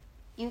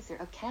User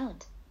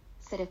account.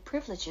 Set of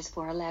privileges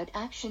for allowed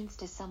actions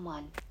to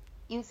someone.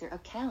 User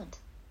account.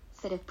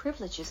 Set of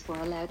privileges for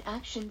allowed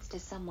actions to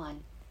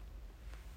someone.